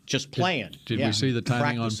 on just playing. Did we see the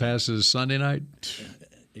timing on passes Sunday night?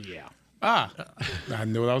 Yeah. I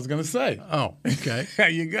knew what I was going to say. Oh, okay. There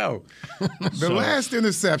you go. The last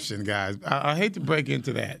interception, guys. I hate to break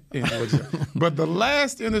into that, but the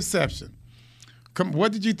last interception.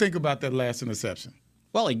 What did you think about that last interception?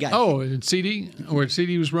 Well, he got and CD, where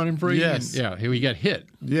CD was running free. Yes. He got hit.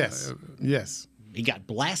 Yes. Yes. He got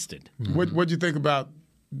blasted. Mm-hmm. What did you think about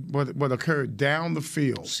what occurred down the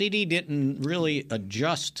field? CD didn't really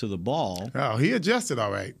adjust to the ball. Oh, he adjusted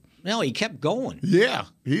all right. No, he kept going. Yeah,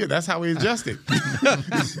 that's how he adjusted.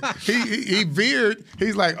 he veered.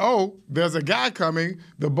 He's like, oh, there's a guy coming.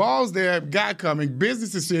 The ball's there, guy coming.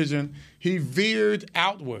 Business decision. He veered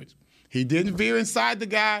outward. He didn't veer inside the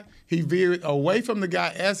guy. He veered away from the guy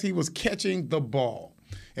as he was catching the ball.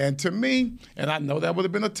 And to me, and I know that would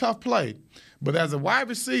have been a tough play, but as a wide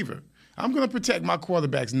receiver, I'm going to protect my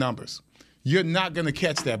quarterback's numbers. You're not going to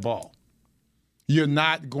catch that ball. You're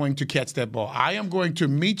not going to catch that ball. I am going to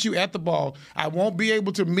meet you at the ball. I won't be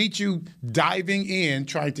able to meet you diving in,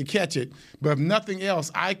 trying to catch it. But if nothing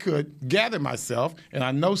else, I could gather myself, and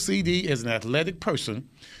I know CD is an athletic person,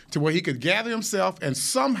 to where he could gather himself and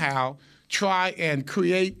somehow try and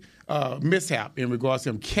create a mishap in regards to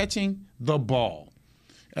him catching the ball.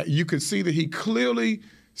 You could see that he clearly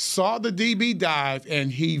saw the DB dive,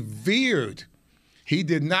 and he veered. He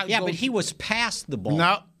did not go. Yeah, but he was past the ball.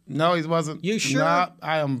 No, he wasn't. You sure? No,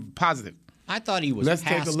 I am positive. I thought he was. Let's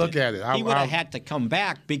take a look at it. He would have had to come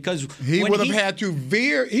back because he would have had to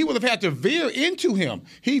veer. He would have had to veer into him.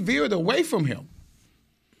 He veered away from him.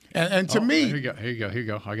 And to me, here you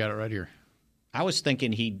go. I got it right here. I was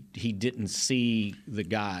thinking he didn't see the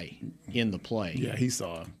guy in the play. Yeah, he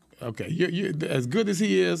saw him. Okay, you're as good as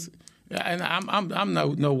he is, and I'm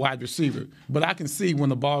no wide receiver, but I can see when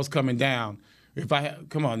the ball's coming down.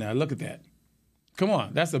 Come on now, look at that. Come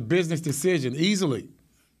on, that's a business decision easily.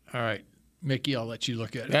 All right, Mickey, I'll let you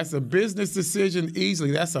look at it. That's a business decision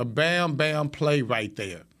easily. That's a bam play right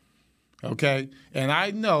there. Okay? And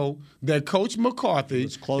I know that Coach McCarthy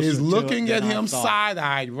is looking at him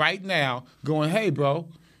side-eyed right now, going, "Hey, bro."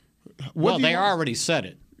 Well, they already said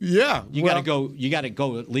it. Yeah. You got to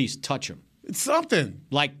go at least touch him. It's something.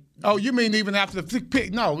 Like, oh, you mean even after the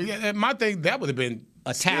pick? No, my thing, that would have been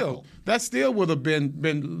a tackle. That still would have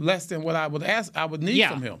been less than what I would need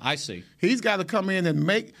from him. I see. He's got to come in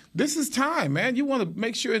and this is time, man. You want to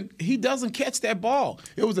make sure he doesn't catch that ball.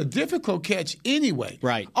 It was a difficult catch anyway.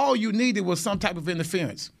 Right. All you needed was some type of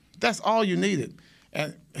interference. That's all you needed.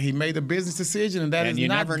 And he made a business decision, and that is not good, and you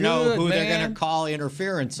never know who they're going to call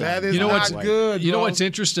interference on. That is not good, You know what's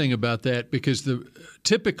interesting about that? Because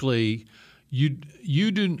typically you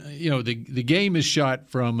do, the game is shot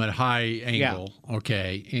from a high angle,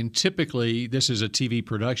 okay? And typically this is a TV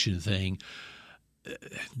production thing.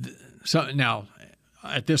 So now,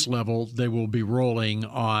 at this level, they will be rolling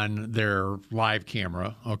on their live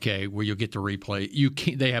camera, okay, where you'll get the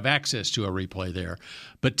replay. They have access to a replay there.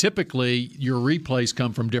 But typically, your replays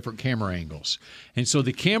come from different camera angles. And so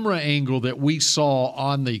the camera angle that we saw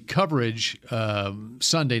on the coverage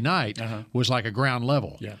Sunday night was like a ground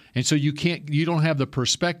level. Yeah. And so you don't have the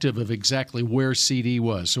perspective of exactly where CD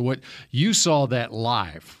was. So what you saw that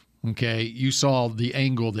live. Okay, you saw the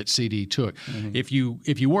angle that CD took. Mm-hmm. If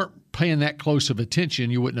you weren't paying that close of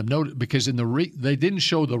attention, you wouldn't have noticed, because they didn't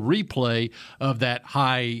show the replay of that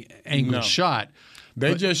high angle shot.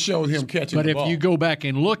 They just showed him catching the ball. But if you go back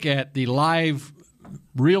and look at the live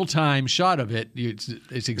real-time shot of it,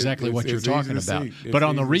 it's exactly what you're talking about. But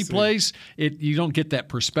on the replays, you don't get that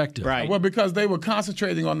perspective. Right. Well, because they were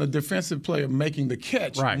concentrating on the defensive player making the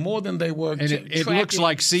catch more than they were it looks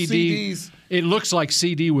like It looks like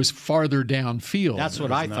CD was farther downfield. That's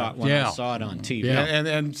what I thought when I saw it on TV. Yeah.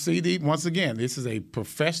 And CD, once again, this is a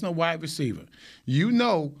professional wide receiver. You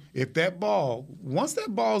know if once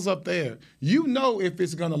that ball's up there, you know if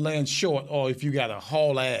it's going to land short or if you got to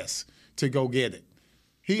haul ass to go get it.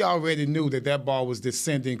 He already knew that ball was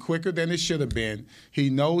descending quicker than it should have been. He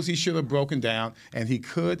knows he should have broken down, and he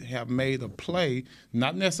could have made a play,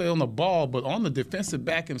 not necessarily on the ball, but on the defensive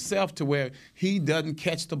back himself, to where he doesn't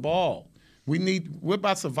catch the ball. We're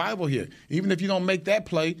about survival here. Even if you don't make that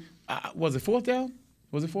play, was it fourth down?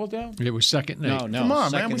 Was it fourth down? It was second and 8. No. Come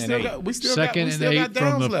on, man. We still got second and 8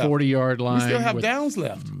 from the 40-yard line. We still have downs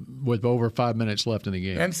left. With over 5 minutes left in the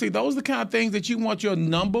game. And see, those are the kind of things that you want your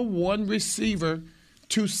number one receiver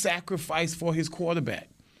to sacrifice for his quarterback.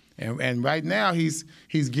 And right now he's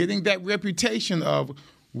getting that reputation of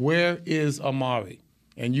where is Amari?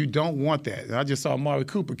 And you don't want that. And I just saw Amari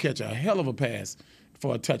Cooper catch a hell of a pass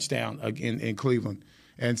for a touchdown in Cleveland.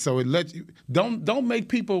 And so it lets you don't make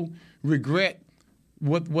people regret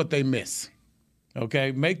what they miss.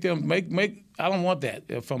 Okay? Make I don't want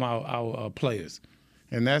that from our players.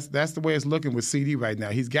 And that's the way it's looking with CD right now.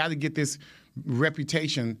 He's got to get this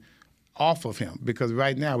reputation off of him because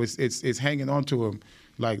right now it's hanging on to him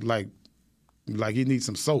like he needs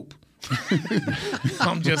some soap.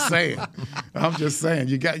 I'm just saying.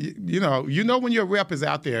 You got you know when your rep is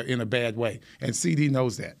out there in a bad way, and CD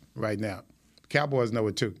knows that right now. Cowboys know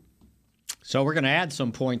it too. So we're going to add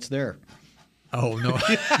some points there. Oh, no.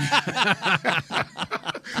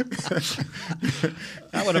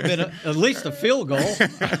 That would have been at least a field goal.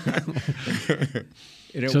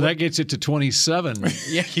 So that gets it to 27.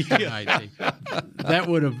 Yeah. That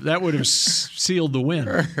would have sealed the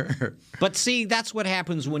win. But see, that's what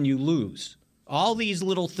happens when you lose. All these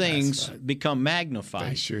little things become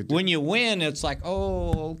magnified. They sure do. When you win, it's like,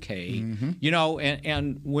 oh, okay. Mm-hmm.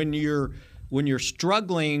 And when you're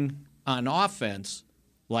struggling on offense,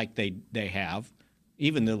 like they have,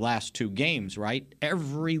 even the last 2 games, right?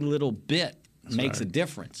 Every little bit makes a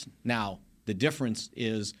difference. Now, the difference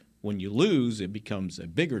is when you lose, it becomes a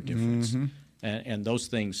bigger difference. Mm-hmm. And those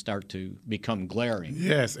things start to become glaring.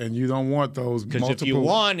 Yes, and you don't want those multiple. Because if you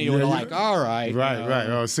won, you were like, all right. Right.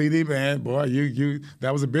 Oh, CD, man, boy, you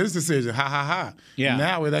that was a business decision. Ha, ha, ha. Yeah.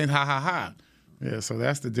 Now it ain't ha, ha, ha. Yeah, so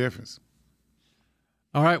that's the difference.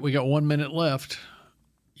 All right, we got 1 minute left.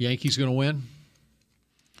 Yankees going to win?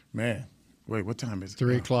 Man, wait, what time is it?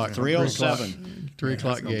 3 o'clock. 3:07. 3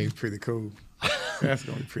 o'clock that's gonna game. Be pretty cool. That's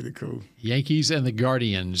going to be pretty cool. Yankees and the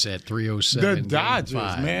Guardians at 3:07. The Dodgers,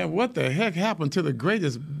 man. What the heck happened to the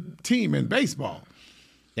greatest team in baseball?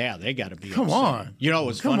 Yeah, they got to be Come upset. on. You know, it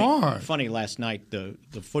was funny. Funny last night, the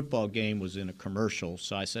football game was in a commercial,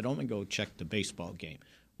 so I said, I'm going to go check the baseball game.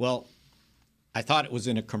 Well, I thought it was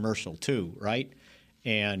in a commercial too, right?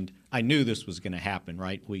 And I knew this was going to happen,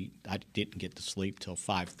 right? I didn't get to sleep till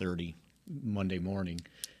 5:30 Monday morning,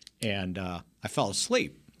 and I fell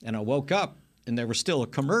asleep, and I woke up, and there was still a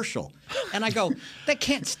commercial, and I go, "They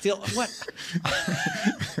can't still what?"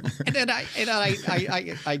 And then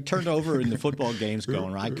I turned over, and the football game's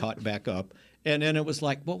going. I caught back up, and then it was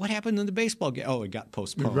like, "Well, what happened in the baseball game?" Oh, it got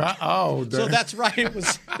postponed. Right. Oh, so that's right.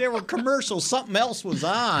 There were commercials. Something else was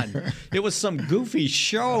on. It was some goofy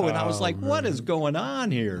show, and I was like, "What is going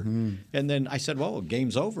on here?" Mm-hmm. And then I said, "Well,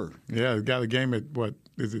 game's over." Yeah, we got a game at what?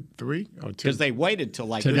 Is it 3 or 2? Because they waited till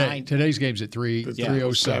like 9. Today's game's at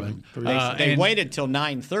 3:07. They waited till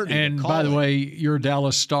 9:30. And by the way, your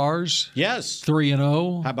Dallas Stars, yes,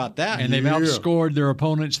 3-0. How about that? And they've outscored their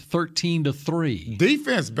opponents 13-3.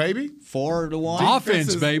 Defense, baby. 4-1.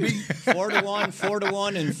 Offense, baby. 4-1,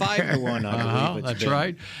 4-1, and 5-1. I believe that's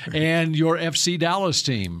right. And your FC Dallas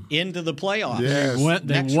team into the playoffs. Yes,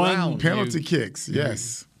 Next won round. Penalty kicks.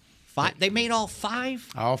 Yes. 5. They made all 5.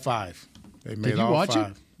 All 5. They made Did you all watch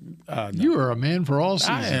 5. No. You are a man for all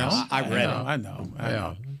seasons. I read it. I know.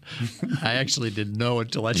 I actually didn't know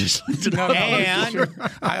until I just looked it up. And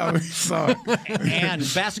I already saw it. And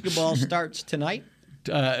basketball starts tonight.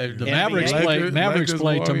 The Mavericks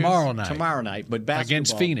play tomorrow night. Tomorrow night, but basketball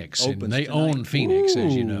against Phoenix, and they tonight. own Phoenix,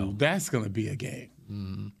 as you know. That's going to be a game.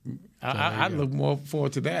 Mm-hmm. I look more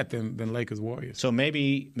forward to that than Lakers Warriors. So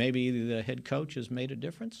maybe the head coach has made a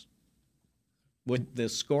difference with the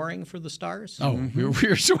scoring for the Stars. Oh, we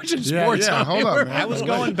were switching sports. Yeah, hold up, man. I was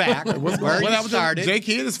going back. What started? Jake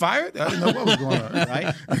Kidd is fired? I didn't know what was going on.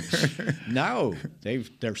 Right? No,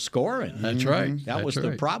 they're scoring. That's right. That was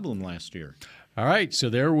the problem last year. All right, so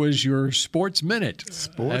there was your Sports Minute.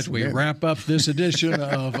 As we wrap up this edition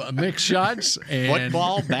of Mixed Shots. And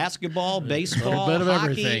football, basketball, baseball, a bit of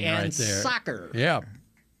hockey, everything and right there. Soccer. Yeah.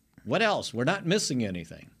 What else? We're not missing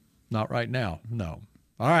anything. Not right now, no.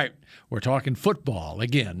 All right, we're talking football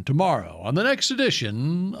again tomorrow on the next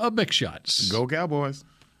edition of Mixed Shots. Go Cowboys.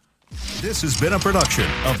 This has been a production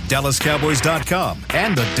of DallasCowboys.com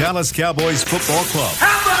and the Dallas Cowboys Football Club.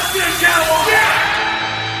 How about this, Cowboys?